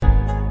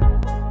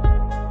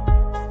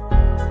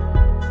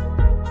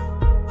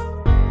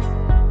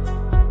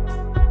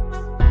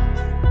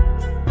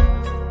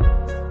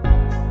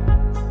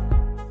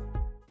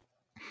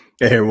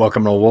Hey,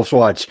 welcome to Wolf's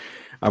Watch.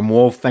 I'm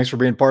Wolf. Thanks for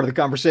being part of the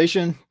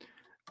conversation.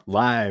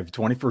 Live,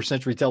 21st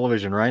century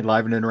television, right?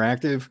 Live and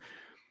interactive.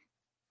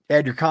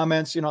 Add your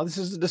comments. This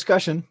is a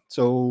discussion.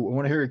 So I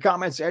want to hear your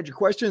comments, add your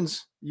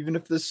questions. Even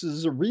if this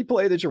is a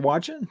replay that you're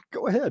watching,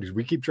 go ahead.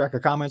 We keep track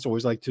of comments.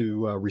 Always like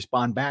to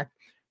respond back,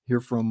 hear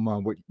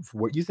from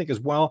what you think as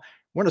well. I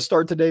want to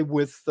start today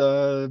with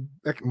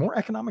more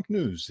economic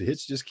news. The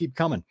hits just keep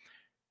coming.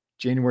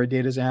 January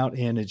data is out,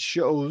 and it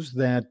shows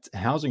that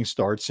housing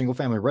starts, single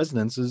family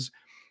residences,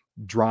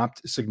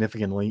 dropped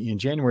significantly in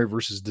January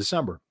versus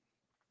December.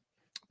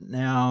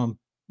 Now,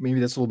 maybe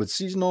that's a little bit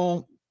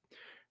seasonal.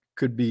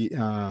 Could be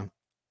a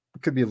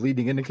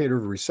leading indicator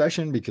of a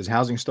recession because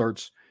housing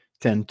starts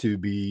tend to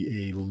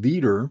be a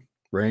leader,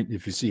 right?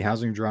 If you see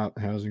housing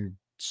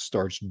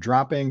starts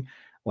dropping,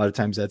 a lot of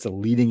times that's a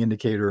leading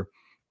indicator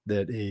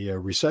that a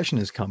recession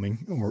is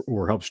coming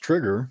or helps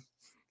trigger,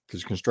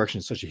 because construction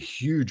is such a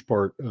huge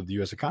part of the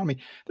U.S. economy.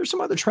 There's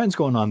some other trends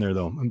going on there,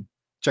 though. I'm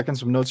checking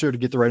some notes here to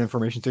get the right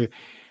information to you.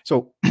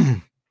 So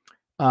one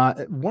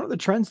of the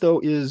trends, though,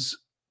 is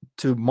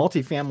to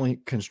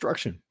multifamily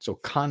construction. So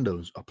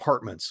condos,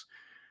 apartments,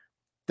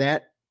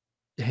 that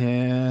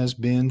has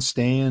been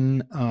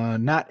staying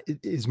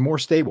is more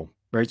stable,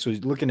 right? So you're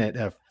looking at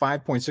a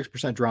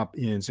 5.6% drop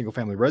in single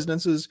family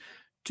residences,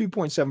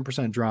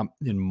 2.7% drop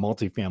in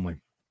multifamily.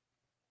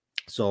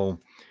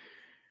 So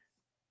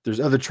there's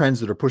other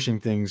trends that are pushing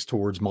things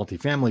towards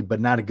multifamily,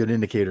 but not a good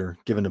indicator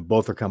given that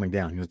both are coming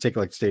down. Take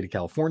like the state of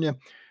California.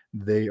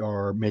 They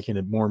are making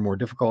it more and more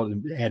difficult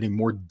and adding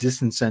more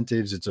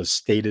disincentives. It's a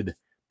stated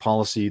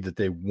policy that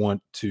they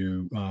want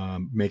to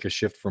make a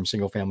shift from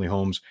single family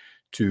homes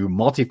to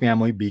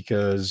multifamily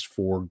because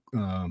for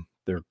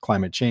their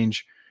climate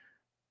change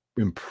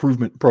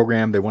improvement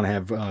program, they want to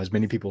have as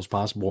many people as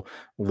possible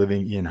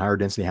living in higher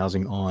density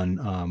housing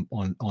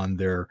on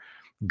their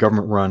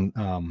government-run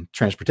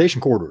transportation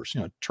corridors,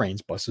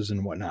 trains, buses,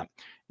 and whatnot,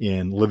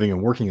 and living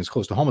and working as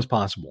close to home as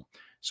possible,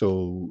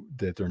 so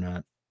that they're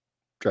not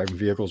driving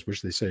vehicles,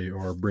 which they say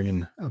are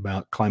bringing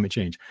about climate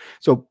change.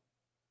 So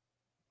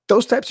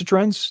those types of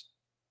trends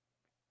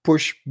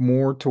push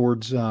more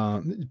towards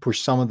push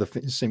some of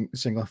the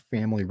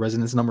single-family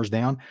residence numbers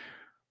down.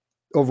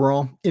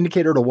 Overall,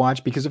 indicator to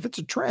watch, because if it's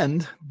a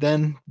trend,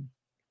 then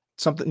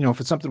something, if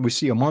it's something we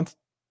see a month,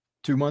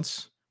 2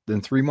 months,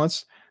 then 3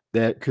 months,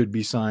 that could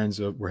be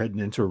signs of we're heading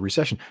into a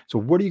recession. So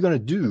what are you going to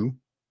do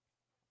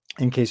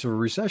in case of a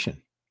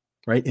recession,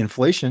 right?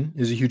 Inflation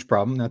is a huge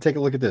problem. Now take a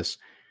look at this.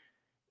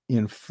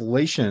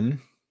 Inflation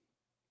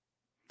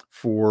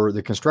for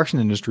the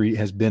construction industry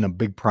has been a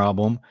big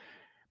problem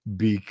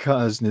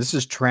because this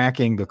is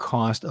tracking the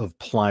cost of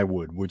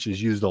plywood, which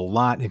is used a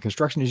lot in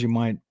construction, as you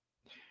might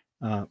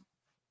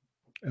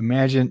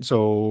imagine.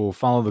 So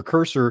follow the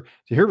cursor.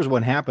 So here was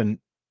what happened.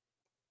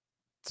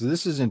 So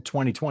this is in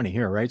 2020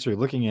 here, right? So you're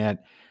looking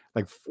at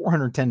like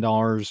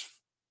 $410,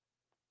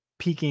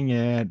 peaking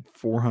at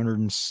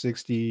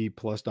 $460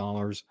 plus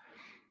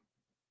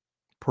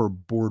per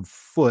board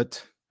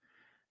foot.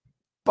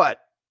 But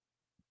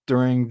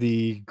during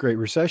the Great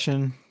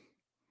Recession,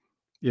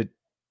 it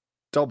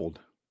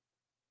doubled,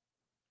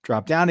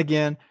 dropped down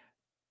again.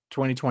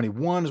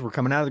 2021, as we're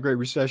coming out of the Great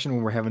Recession,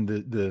 when we're having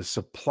the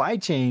supply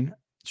chain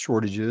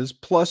shortages,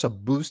 plus a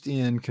boost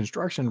in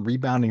construction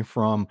rebounding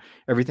from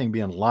everything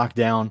being locked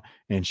down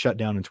and shut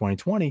down in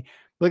 2020.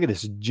 Look at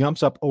this, it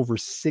jumps up over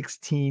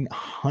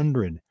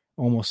 $1,600,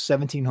 almost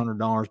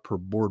 $1,700 per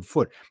board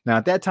foot. Now,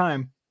 at that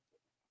time,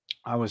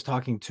 I was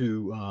talking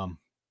to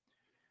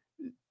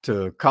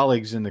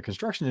colleagues in the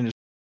construction industry.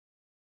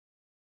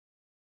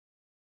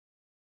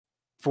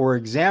 For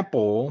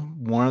example,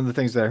 one of the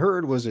things that I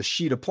heard was a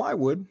sheet of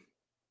plywood,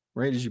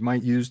 right, as you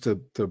might use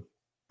to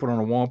put on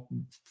a wall,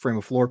 frame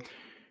a floor.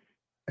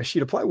 A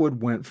sheet of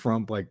plywood went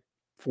from like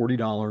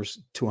 $40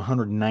 to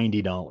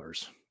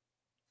 $190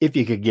 if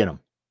you could get them.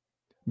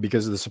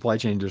 Because of the supply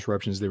chain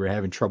disruptions, they were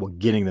having trouble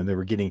getting them. They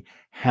were getting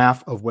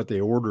half of what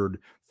they ordered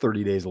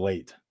 30 days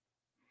late.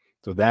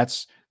 So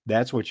that's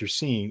what you're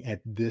seeing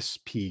at this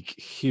peak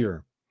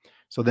here.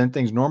 So then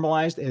things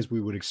normalized as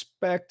we would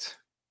expect.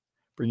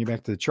 Bring you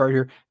back to the chart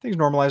here. Things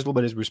normalized a little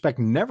bit as we expect.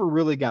 Never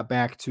really got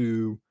back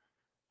to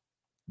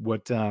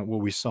what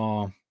we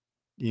saw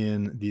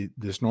in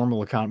this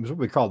normal economy. What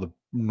we call the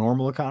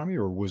normal economy,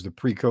 or was the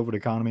pre-COVID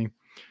economy,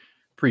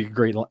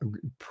 pre-great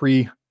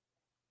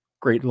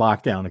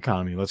lockdown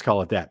economy. Let's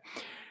call it that.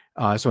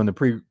 So in the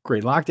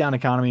pre-great lockdown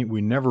economy, we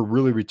never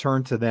really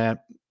returned to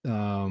that.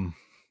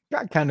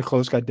 Got kind of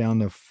close, got down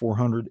to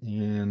 400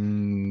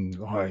 and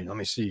all right, let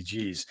me see.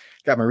 Geez,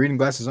 got my reading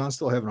glasses on,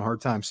 still having a hard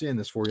time seeing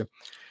this for you.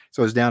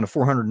 So it's down to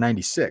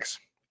 496,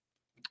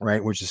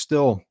 right? Which is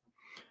still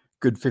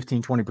good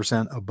 15,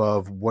 20%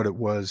 above what it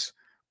was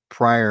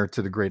prior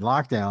to the great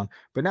lockdown.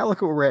 But now look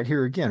at where we're at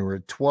here again. We're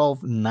at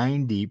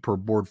 $1,290 per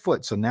board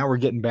foot. So now we're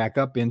getting back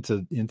up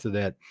into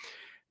that,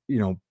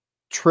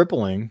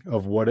 tripling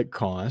of what it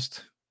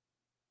cost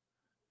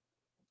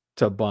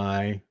to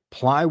buy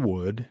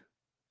plywood.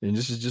 And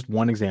this is just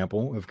one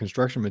example of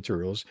construction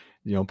materials.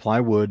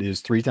 Plywood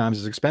is 3 times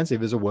as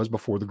expensive as it was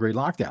before the great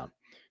lockdown.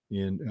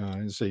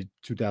 in say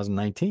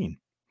 2019,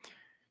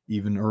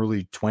 even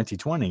early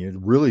 2020. It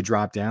really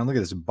dropped down. Look at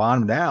this, it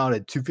bottomed out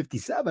at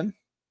 257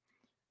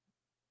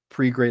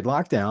 pre-Great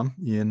Lockdown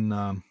in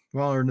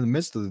well, we're in the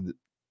midst of the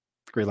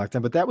Great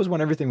Lockdown, but that was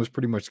when everything was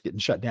pretty much getting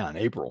shut down,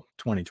 April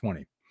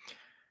 2020.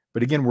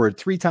 But again, we're at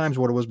 3 times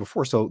what it was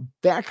before. So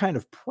that kind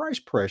of price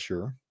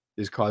pressure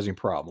is causing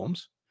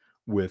problems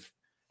with,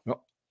 oh,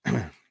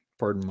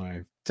 pardon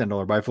my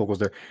 $10 bifocals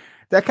there.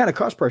 That kind of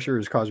cost pressure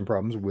is causing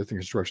problems with the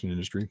construction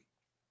industry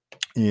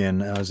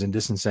and as a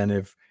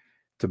disincentive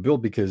to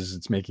build because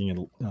it's making it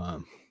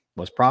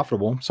less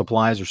profitable.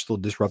 Supplies are still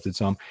disrupted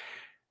some.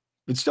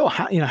 But still,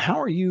 how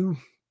are you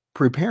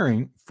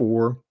preparing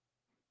for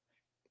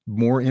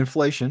more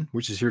inflation,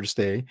 which is here to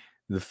stay?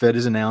 The Fed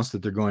has announced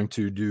that they're going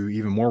to do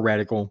even more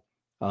radical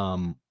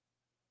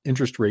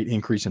interest rate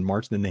increase in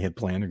March than they had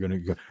planned. They're going to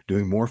go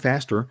doing more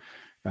faster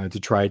to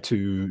try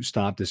to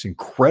stop this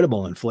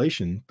incredible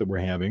inflation that we're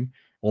having,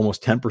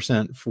 almost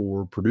 10%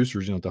 for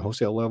producers, at the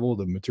wholesale level,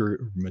 the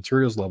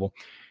materials level,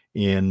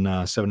 and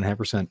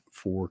 7.5%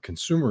 for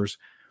consumers.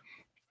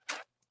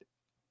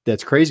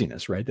 That's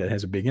craziness, right? That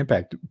has a big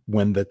impact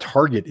when the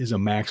target is a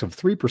max of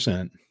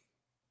 3%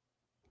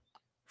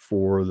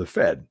 for the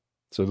Fed.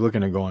 So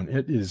looking at going,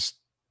 it is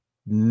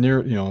near,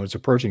 it's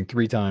approaching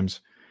 3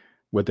 times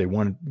what they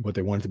want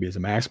it to be as a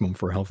maximum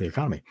for a healthy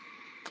economy.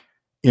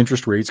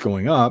 Interest rates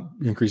going up,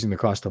 increasing the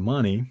cost of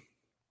money,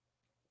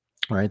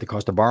 right? The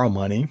cost to borrow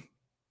money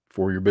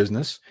for your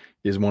business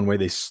is one way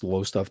they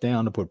slow stuff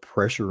down to put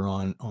pressure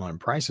on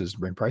prices,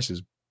 bring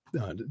prices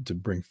to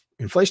bring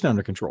inflation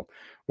under control.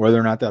 Whether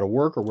or not that'll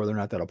work or whether or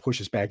not that'll push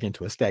us back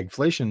into a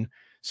stagflation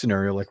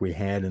scenario like we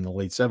had in the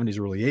late 70s,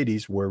 early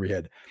 80s, where we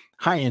had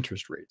high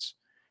interest rates,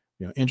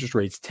 interest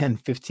rates 10,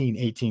 15,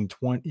 18,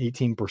 20,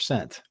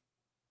 18%.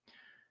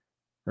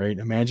 Right.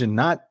 Imagine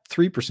not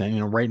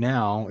 3%. Right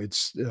now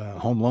it's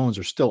home loans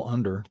are still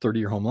under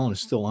 30-year home loan is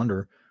still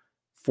under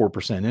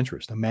 4%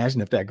 interest.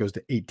 Imagine if that goes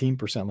to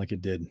 18% like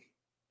it did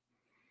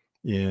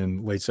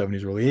in late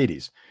 70s, early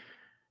 80s.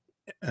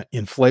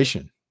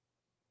 Inflation,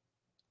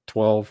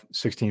 12,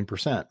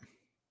 16%.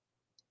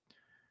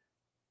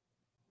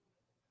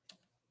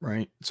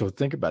 Right. So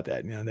think about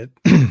that.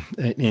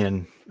 That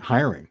and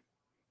hiring,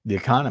 the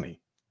economy,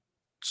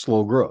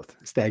 slow growth,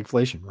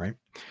 stagflation, right?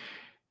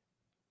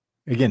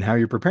 Again, how are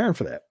you preparing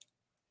for that?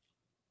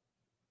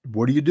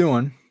 What are you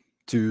doing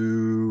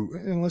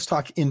and let's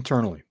talk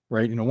internally,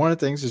 right? One of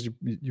the things is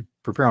you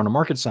prepare on the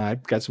market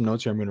side. Got some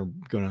notes here I'm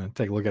going to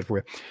take a look at for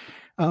you.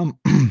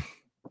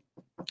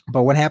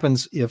 But what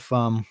happens if,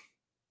 what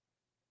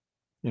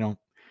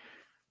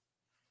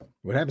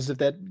happens if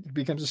that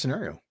becomes a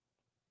scenario?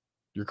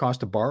 Your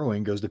cost of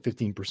borrowing goes to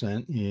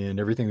 15% and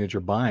everything that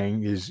you're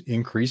buying is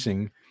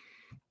increasing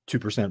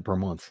 2% per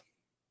month.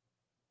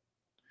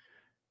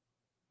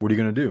 What are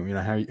you going to do?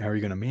 How are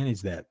you going to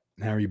manage that?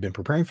 How have you been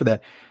preparing for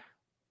that?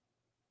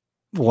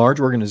 Large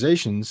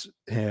organizations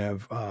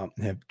can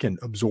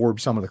absorb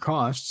some of the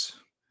costs.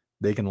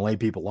 They can lay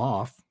people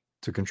off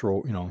to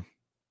control,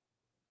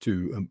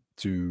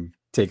 to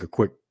take a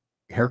quick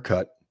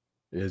haircut,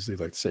 as they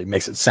like to say.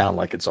 Makes it sound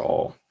like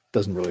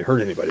doesn't really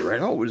hurt anybody, right?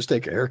 Oh, we'll just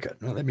take a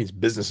haircut. No, that means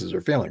businesses are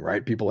failing,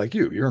 right? People like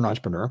you're an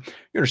entrepreneur.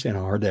 You understand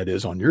how hard that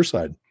is on your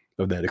side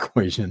of that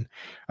equation.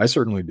 I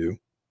certainly do.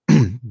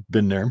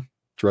 Been there,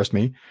 trust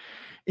me.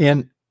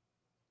 And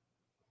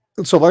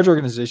so large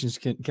organizations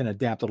can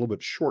adapt a little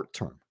bit short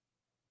term,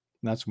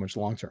 not so much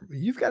long term.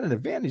 You've got an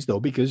advantage though,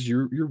 because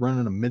you're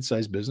running a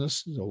mid-sized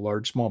business, a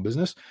large, small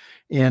business,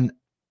 and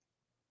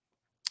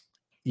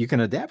you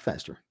can adapt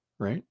faster,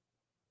 right?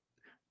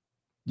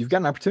 You've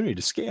got an opportunity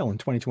to scale in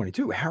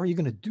 2022. How are you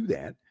going to do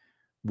that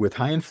with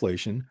high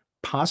inflation,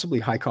 possibly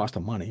high cost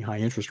of money, high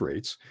interest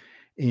rates,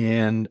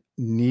 and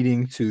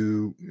needing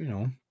to,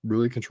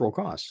 really control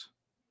costs?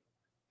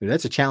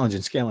 That's a challenge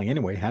in scaling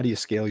anyway. How do you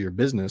scale your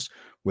business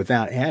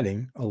without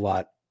adding a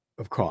lot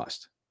of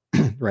cost,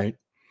 right?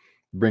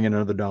 Bring in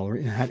another dollar.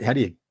 How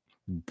do you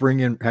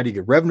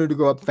get revenue to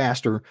go up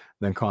faster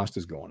than cost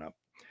is going up?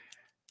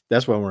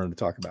 That's what I wanted to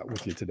talk about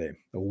with you today.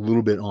 A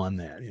little bit on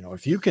that.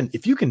 If you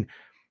can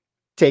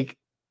take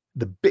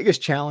the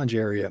biggest challenge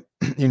area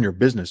in your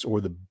business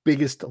or the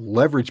biggest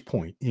leverage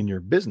point in your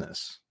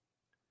business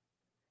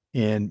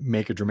and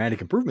make a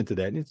dramatic improvement to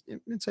that,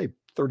 it's say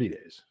 30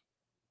 days.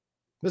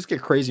 Let's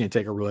get crazy and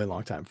take a really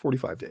long time,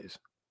 45 days.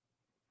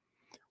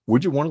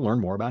 Would you want to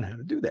learn more about how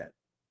to do that?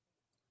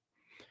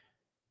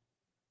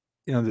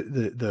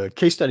 The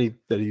case study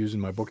that I use in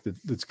my book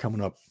that's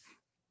coming up,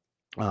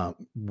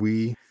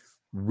 we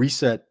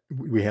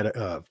had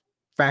a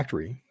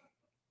factory.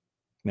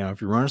 Now,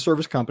 if you run a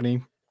service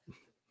company,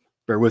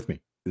 bear with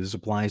me. This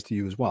applies to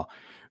you as well.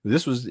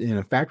 This was in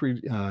a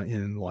factory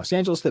in Los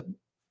Angeles that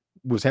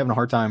was having a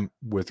hard time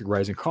with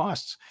rising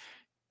costs.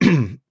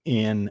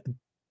 And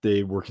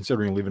they were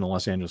considering leaving the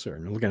Los Angeles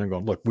area. And looking and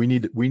going, look, we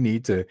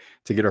need to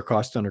get our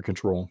costs under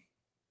control.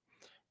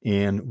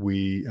 And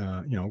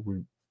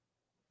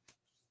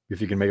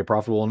if you can make it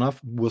profitable enough,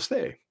 we'll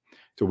stay.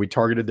 So we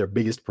targeted their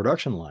biggest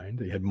production line.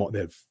 They had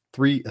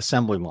 3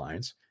 assembly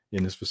lines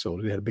in this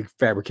facility. They had a big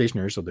fabrication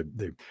area, so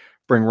they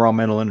bring raw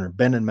metal in, or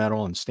bending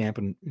metal and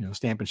stamping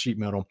sheet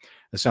metal,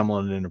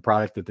 assembling it in a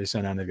product that they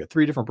send out. They've got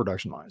 3 different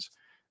production lines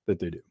that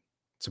they do,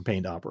 some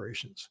paint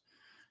operations.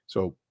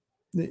 So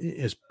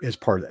as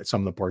part of that,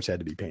 some of the parts had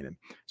to be painted.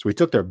 So we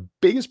took their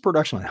biggest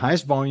production line,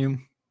 highest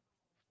volume,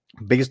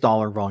 biggest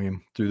dollar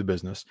volume through the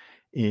business,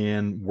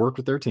 and worked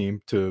with their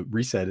team to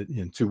reset it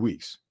in 2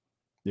 weeks.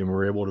 And we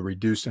were able to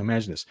reduce,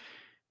 imagine this,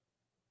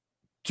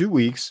 2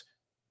 weeks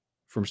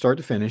from start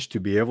to finish, to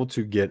be able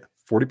to get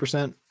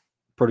 40%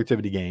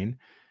 productivity gain,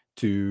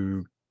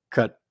 to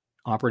cut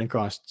operating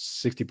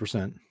costs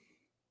 60%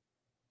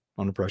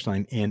 on the production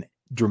line, and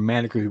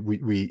dramatically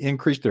we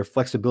increased their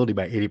flexibility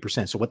by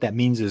 80%. So what that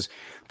means is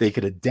they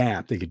could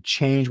adapt, they could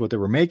change what they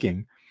were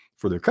making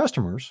for their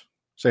customers.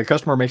 Say a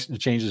customer makes the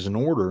changes in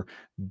order,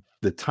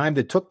 the time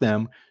that took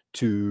them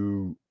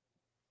to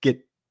get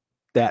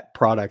that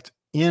product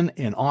in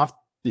and off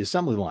the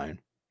assembly line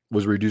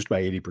was reduced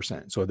by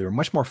 80%. So they were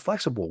much more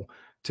flexible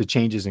to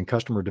changes in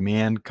customer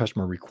demand,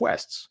 customer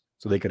requests.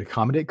 So they could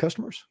accommodate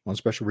customers on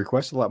special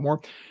requests a lot more.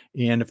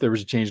 And if there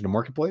was a change in the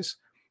marketplace,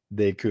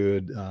 they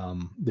could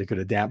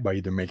adapt by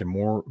either making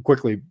more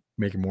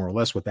or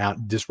less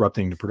without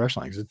disrupting the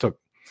production lines. It took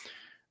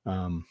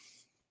a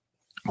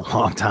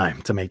long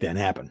time to make that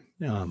happen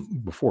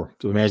before.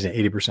 So imagine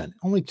 80%,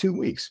 only 2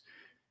 weeks.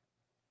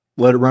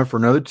 Let it run for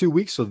another 2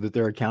 weeks so that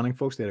their accounting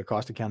folks, they had a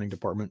cost accounting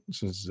department,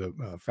 since it's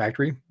a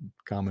factory,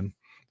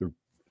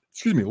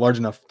 large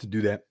enough to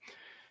do that.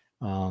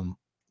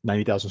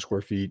 90,000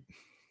 square feet,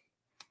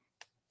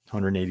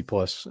 180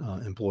 plus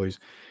employees,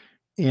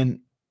 and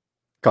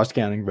cost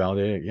accounting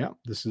validated. Yeah,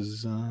 this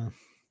is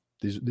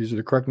these are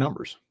the correct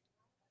numbers.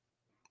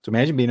 So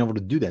imagine being able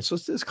to do that. So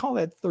let's call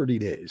that 30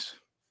 days.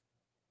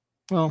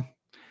 Well,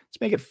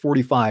 let's make it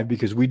 45,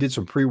 because we did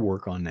some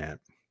pre-work on that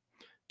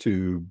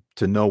to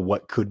know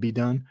what could be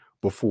done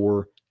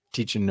before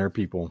teaching their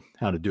people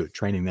how to do it,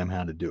 training them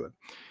how to do it.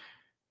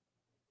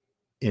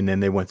 And then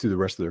they went through the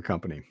rest of their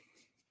company,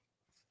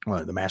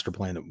 the master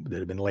plan that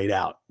had been laid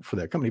out for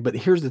that company. But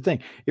here's the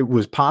thing. It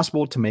was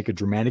possible to make a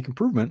dramatic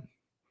improvement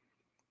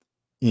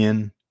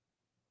in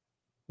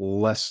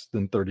less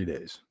than 30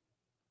 days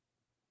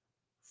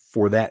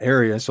for that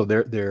area. So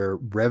their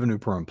revenue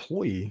per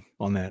employee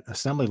on that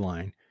assembly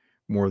line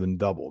more than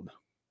doubled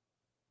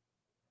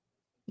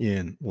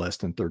in less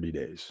than 30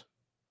 days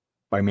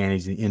by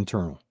managing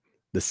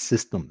the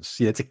systems.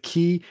 See, that's a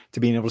key to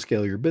being able to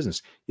scale your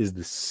business, is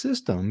the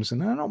systems.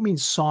 And I don't mean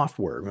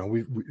software.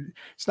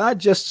 It's not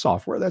just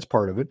software. That's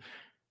part of it.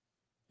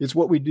 It's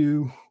what we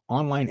do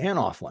online and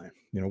offline.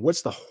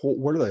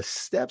 What are the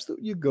steps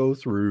that you go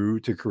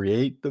through to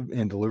create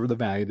and deliver the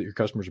value that your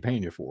customers are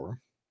paying you for?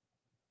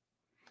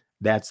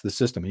 That's the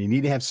system. And you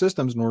need to have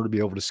systems in order to be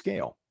able to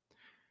scale.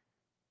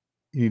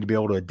 You need to be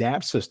able to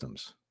adapt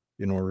systems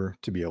in order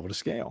to be able to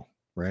scale,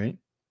 right?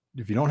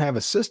 If you don't have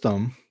a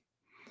system,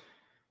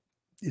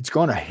 it's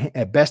going to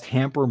at best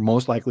hamper,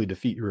 most likely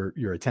defeat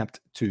your attempt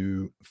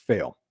to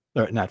fail.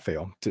 Not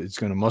fail. It's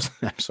going to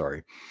I'm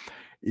sorry.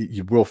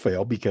 You will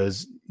fail,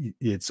 because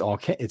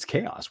it's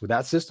chaos.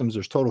 Without systems,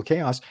 there's total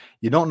chaos.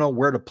 You don't know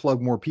where to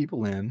plug more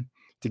people in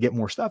to get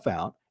more stuff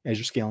out as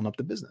you're scaling up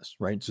the business,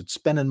 right? So it's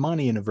spending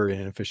money in a very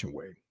inefficient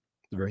way.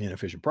 Very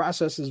inefficient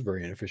processes,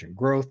 very inefficient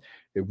growth.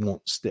 It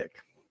won't stick.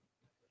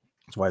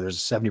 That's why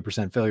there's a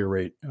 70% failure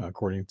rate,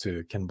 according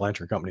to Ken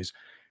Blanchard companies,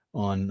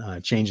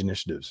 on change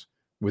initiatives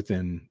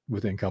within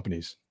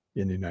companies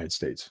in the United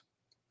States.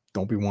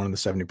 Don't be one of the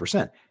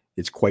 70%.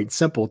 It's quite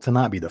simple to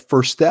not be. The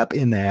first step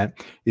in that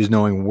is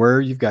knowing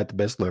where you've got the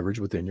best leverage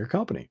within your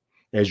company.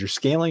 As you're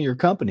scaling your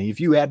company, if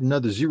you add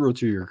another zero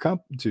to your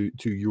to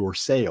your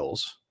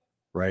sales,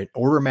 right?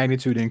 Order of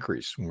magnitude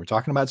increase. When we're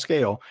talking about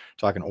scale,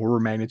 talking order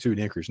of magnitude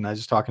increase, not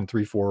just talking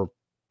 3, 4,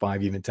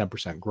 5, even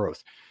 10%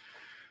 growth.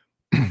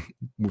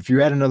 If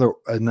you add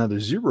another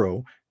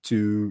zero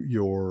to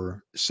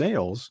your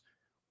sales,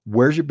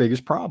 where's your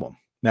biggest problem?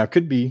 Now, it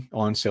could be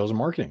on sales and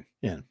marketing.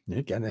 Yeah,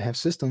 you got to have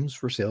systems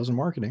for sales and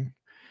marketing.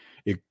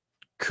 It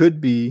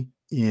could be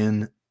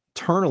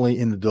internally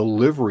in the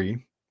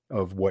delivery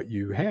of what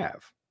you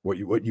have, what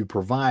you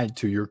provide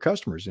to your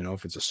customers.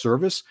 If it's a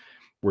service,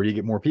 where do you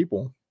get more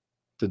people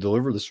to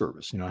deliver the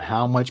service?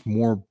 How much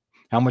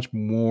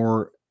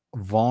more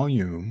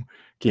volume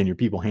can your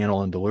people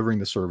handle in delivering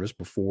the service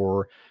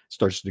before it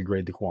starts to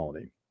degrade the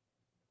quality,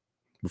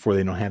 before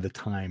they don't have the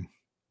time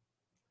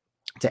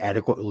to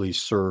adequately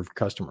serve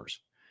customers?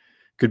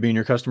 Could be in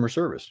your customer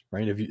service,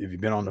 right? If you've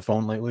been on the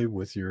phone lately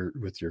with your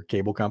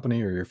cable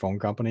company or your phone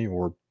company,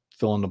 or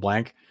fill in the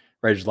blank,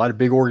 right? There's a lot of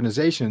big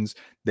organizations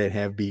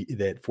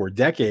that for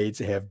decades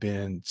have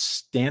been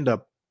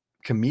stand-up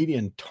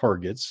comedian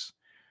targets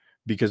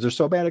because they're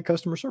so bad at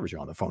customer service.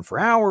 You're on the phone for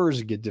hours,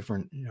 you get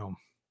different,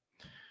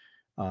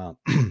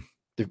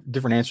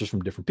 different answers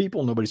from different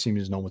people. Nobody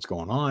seems to know what's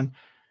going on.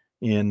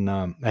 And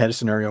I had a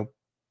scenario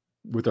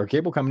with our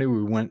cable company.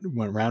 We went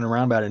round and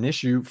round about an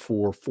issue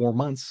for 4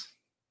 months.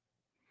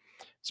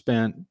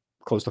 Spent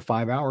close to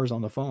 5 hours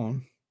on the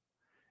phone.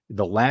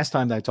 The last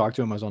time that I talked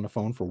to him, I was on the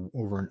phone for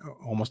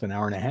almost an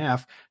hour and a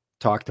half,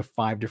 talked to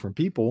 5 different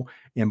people.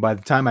 And by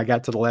the time I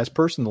got to the last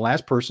person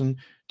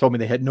told me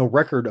they had no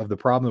record of the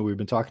problem that we've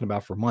been talking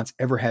about for months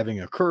ever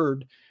having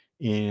occurred,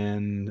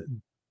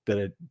 and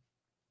that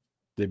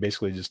they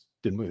basically just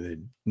didn't move. They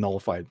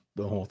nullified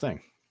the whole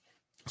thing.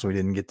 So we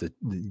didn't get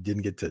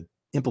to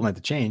implement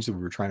the change that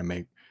we were trying to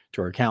make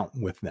to our account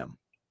with them.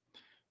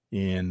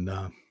 And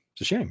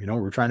it's a shame, we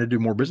were trying to do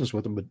more business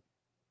with them, but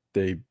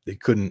they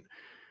couldn't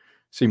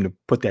seem to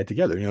put that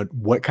together.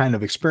 What kind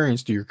of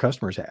experience do your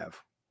customers have?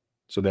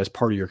 So that's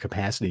part of your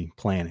capacity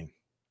planning.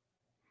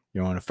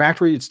 In a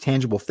factory, it's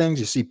tangible things.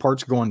 You see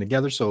parts going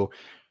together. So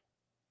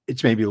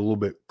it's maybe a little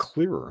bit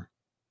clearer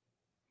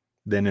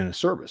than in a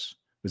service.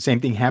 The same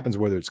thing happens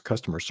whether it's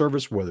customer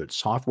service, whether it's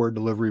software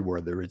delivery,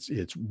 whether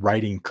it's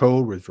writing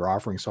code, if you're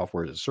offering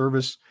software as a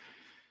service.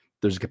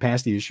 There's a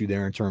capacity issue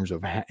there in terms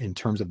of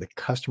the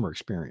customer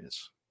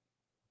experience.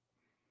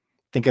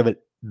 Think of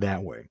it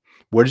that way.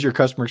 What is your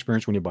customer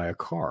experience when you buy a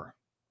car?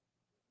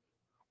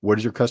 What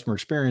is your customer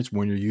experience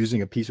when you're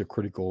using a piece of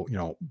critical,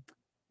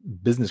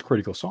 business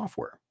critical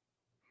software?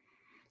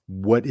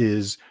 What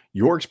is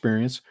your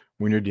experience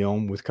when you're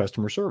dealing with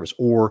customer service,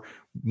 or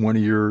one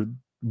of your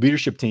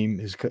leadership team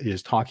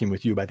is talking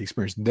with you about the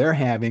experience they're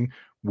having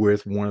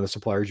with one of the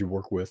suppliers you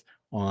work with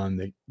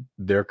on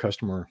their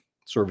customer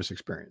service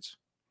experience,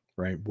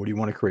 right? What do you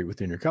want to create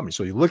within your company?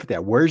 So you look at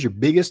that. Where's your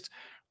biggest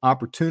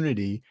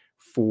opportunity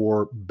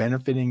for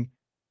benefiting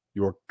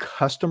your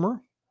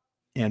customer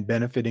and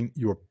benefiting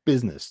your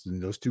business?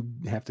 And those two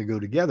have to go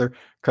together.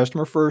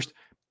 Customer first,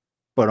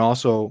 but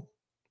also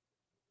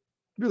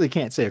really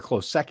can't say a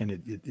close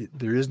second.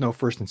 There is no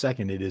first and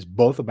second. It is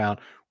both about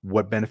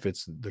what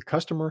benefits the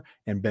customer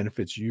and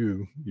benefits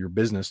your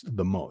business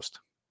the most.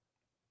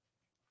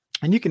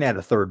 And you can add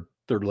a third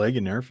leg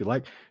in there if you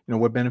like.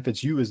 What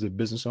benefits you as the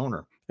business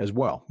owner as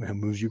well, and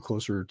moves you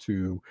closer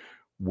to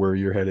where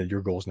you're headed,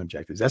 your goals and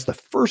objectives. That's the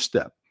first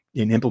step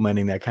in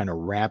implementing that kind of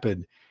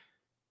rapid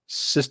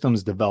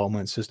systems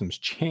development, systems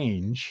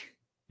change.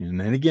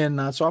 And then again,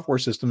 not software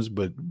systems,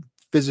 but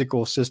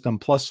physical system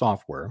plus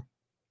software.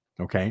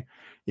 Okay,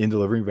 in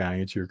delivering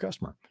value to your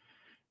customer.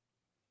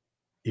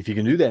 If you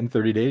can do that in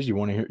 30 days,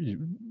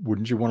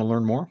 wouldn't you want to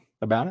learn more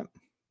about it?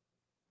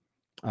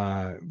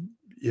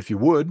 If you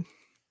would,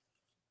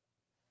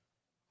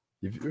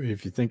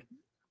 if you think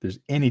there's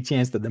any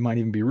chance that might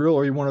even be real,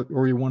 or you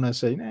want to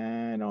say,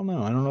 nah, I don't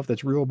know if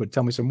that's real, but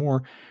tell me some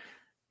more.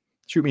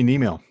 Shoot me an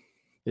email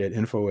at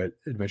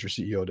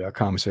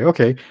info@adventureceo.com and say,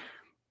 okay,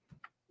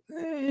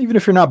 even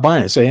if you're not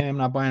buying it, say, hey, I'm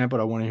not buying it, but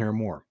I want to hear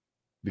more.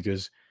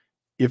 Because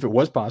if it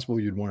was possible,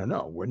 you'd want to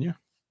know, wouldn't you?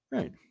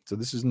 Right. So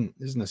this isn't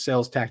a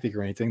sales tactic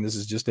or anything. This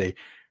is just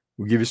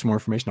we'll give you some more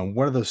information on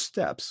what are those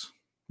steps.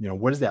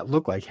 What does that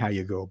look like? How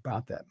you go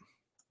about that.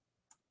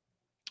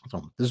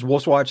 So this is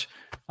Wolf's Watch.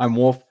 I'm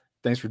Wolf.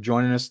 Thanks for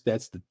joining us.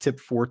 That's the tip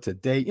for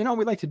today.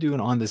 We like to do an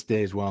on this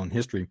day as well in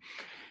history.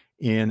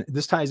 And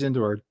this ties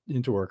into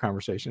our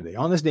conversation today.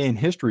 On this day in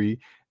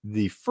history,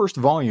 the first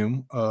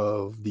volume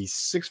of the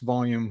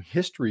 6-volume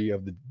history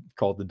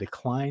called The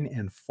Decline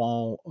and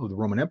Fall of the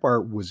Roman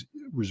Empire was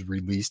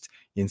released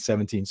in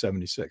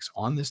 1776.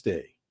 On this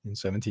day in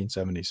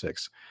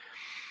 1776,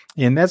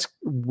 and that's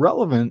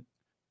relevant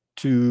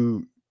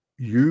to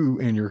you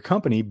and your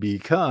company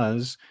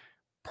because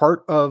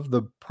part of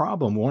the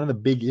problem, one of the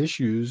big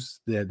issues,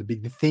 the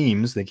big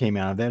themes that came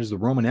out of that is the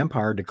Roman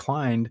Empire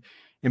declined.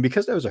 And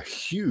because that was a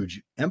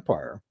huge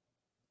empire,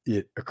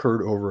 it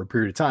occurred over a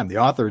period of time. The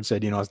author had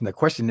said, the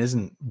question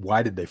isn't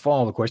why did they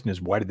fall? The question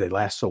is why did they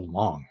last so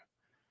long?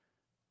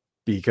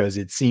 Because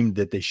it seemed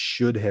that they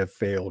should have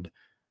failed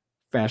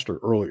faster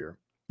earlier.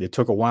 It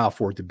took a while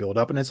for it to build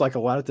up. And it's like a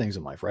lot of things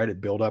in life, right?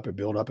 It built up. And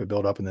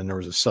then there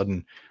was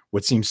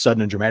what seemed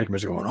sudden and dramatic.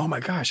 And going, oh my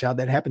gosh, how'd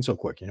that happen so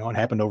quick? It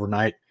happened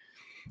overnight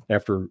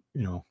after,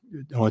 it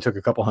only took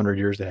a couple hundred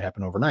years to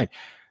happen overnight.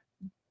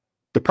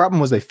 The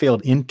problem was they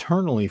failed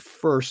internally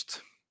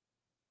first,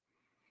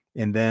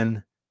 and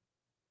then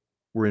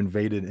were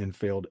invaded and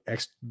failed.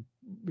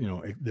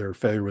 Their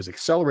failure was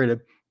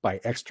accelerated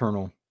by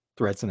external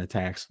threats and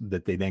attacks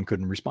that they then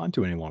couldn't respond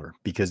to any longer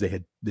because they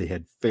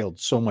had failed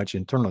so much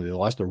internally. They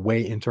lost their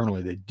way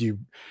internally. They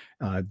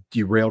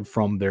derailed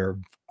from their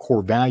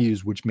core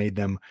values, which made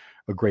them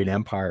a great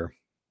empire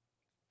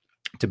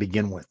to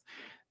begin with.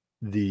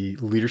 The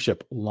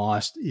leadership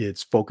lost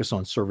its focus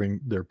on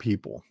serving their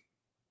people.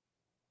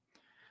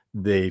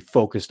 They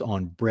focused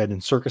on bread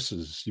and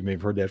circuses. You may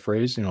have heard that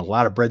phrase, a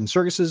lot of bread and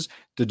circuses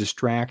to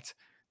distract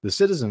the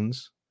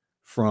citizens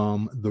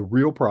from the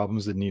real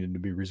problems that needed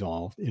to be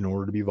resolved in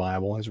order to be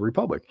viable as a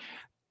republic.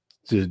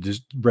 To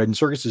just bread and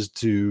circuses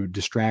to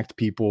distract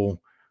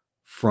people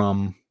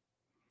from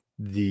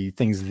the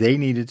things they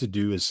needed to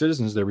do as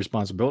citizens, their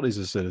responsibilities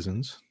as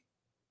citizens,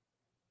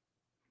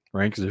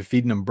 right? Because they're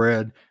feeding them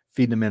bread,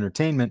 feeding them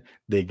entertainment.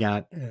 They're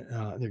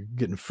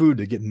getting food,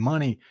 they're getting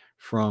money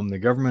from the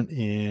government,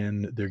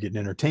 and they're getting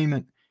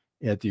entertainment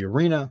at the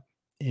arena,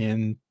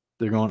 and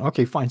they're going,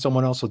 okay, fine,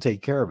 someone else will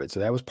take care of it. So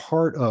that was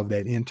part of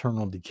that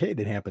internal decay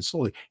that happens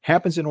slowly.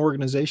 Happens in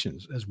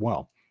organizations as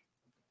well.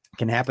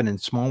 Can happen in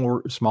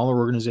smaller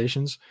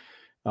organizations.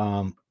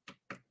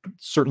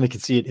 Certainly can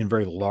see it in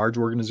very large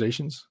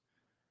organizations,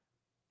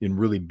 in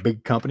really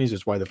big companies.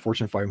 That's why the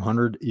Fortune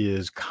 500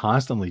 is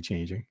constantly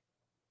changing.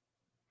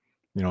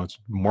 It's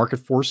market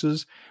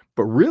forces,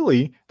 but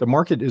really the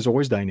market is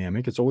always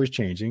dynamic. It's always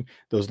changing.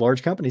 Those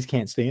large companies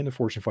can't stay in the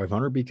Fortune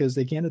 500 because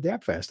they can't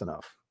adapt fast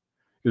enough.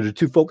 They're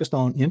too focused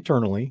on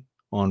internally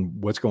on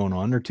what's going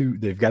on.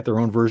 They've got their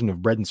own version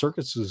of bread and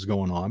circuses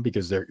going on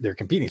because they're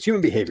competing. It's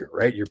human behavior,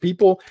 right? Your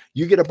people,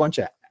 you get a bunch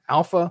of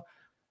alpha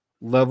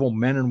level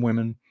men and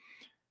women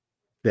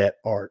that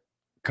are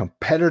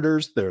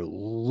competitors. They're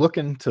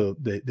looking to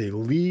they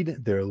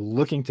lead. They're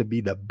looking to be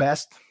the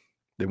best.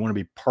 They want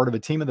to be part of a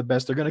team of the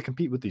best. They're going to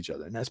compete with each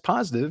other, and that's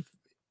positive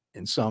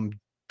in some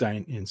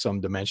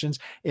dimensions,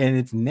 and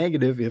it's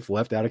negative if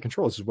left out of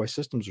control. This is why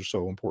systems are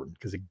so important,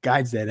 because it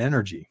guides that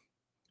energy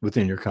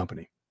within your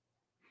company.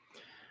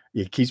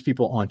 It keeps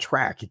people on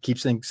track. It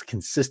keeps things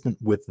consistent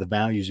with the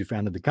values you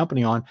founded the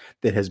company on,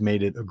 that has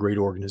made it a great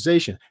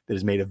organization, that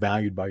has made it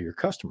valued by your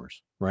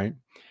customers, right?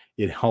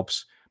 It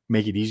helps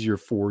make it easier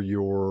for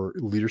your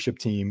leadership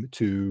team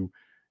to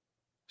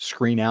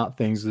screen out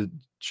things that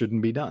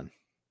shouldn't be done.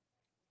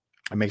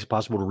 It makes it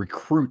possible to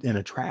recruit and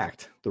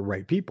attract the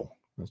right people.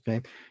 Okay.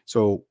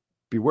 So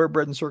beware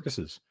bread and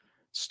circuses.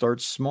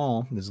 Start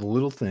small. There's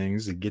little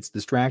things. It gets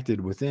distracted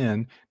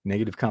within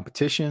negative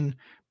competition,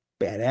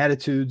 bad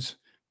attitudes.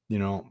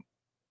 You've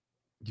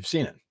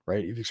seen it,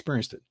 right? You've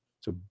experienced it.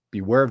 So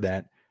beware of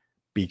that,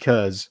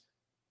 because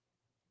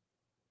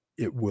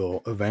it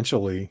will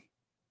eventually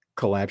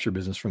collapse your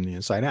business from the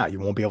inside out. You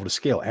won't be able to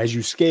scale. As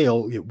you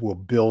scale, it will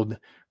build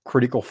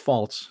critical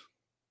faults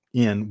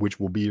in, which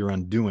will be your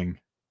undoing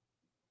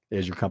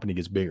as your company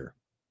gets bigger,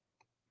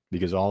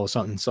 because all of a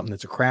sudden something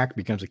that's a crack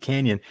becomes a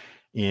canyon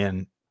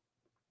and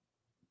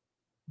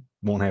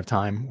won't have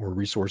time or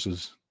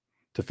resources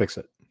to fix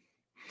it.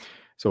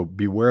 So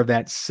beware of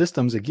that.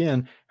 Systems,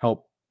 again,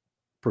 help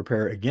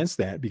prepare against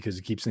that, because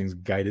it keeps things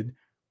guided,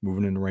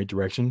 moving in the right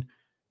direction.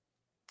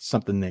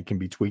 Something that can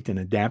be tweaked and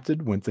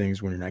adapted when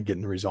you're not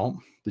getting the result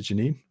that you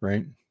need,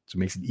 right? So it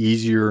makes it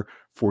easier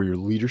for your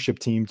leadership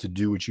team to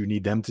do what you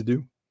need them to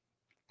do.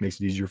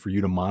 Makes it easier for you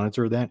to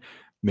monitor that.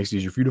 Makes it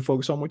easier for you to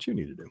focus on what you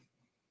need to do.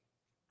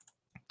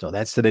 So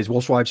that's today's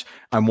Wolf's Watch.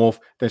 I'm Wolf.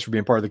 Thanks for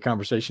being part of the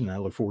conversation, and I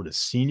look forward to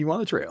seeing you on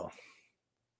the trail.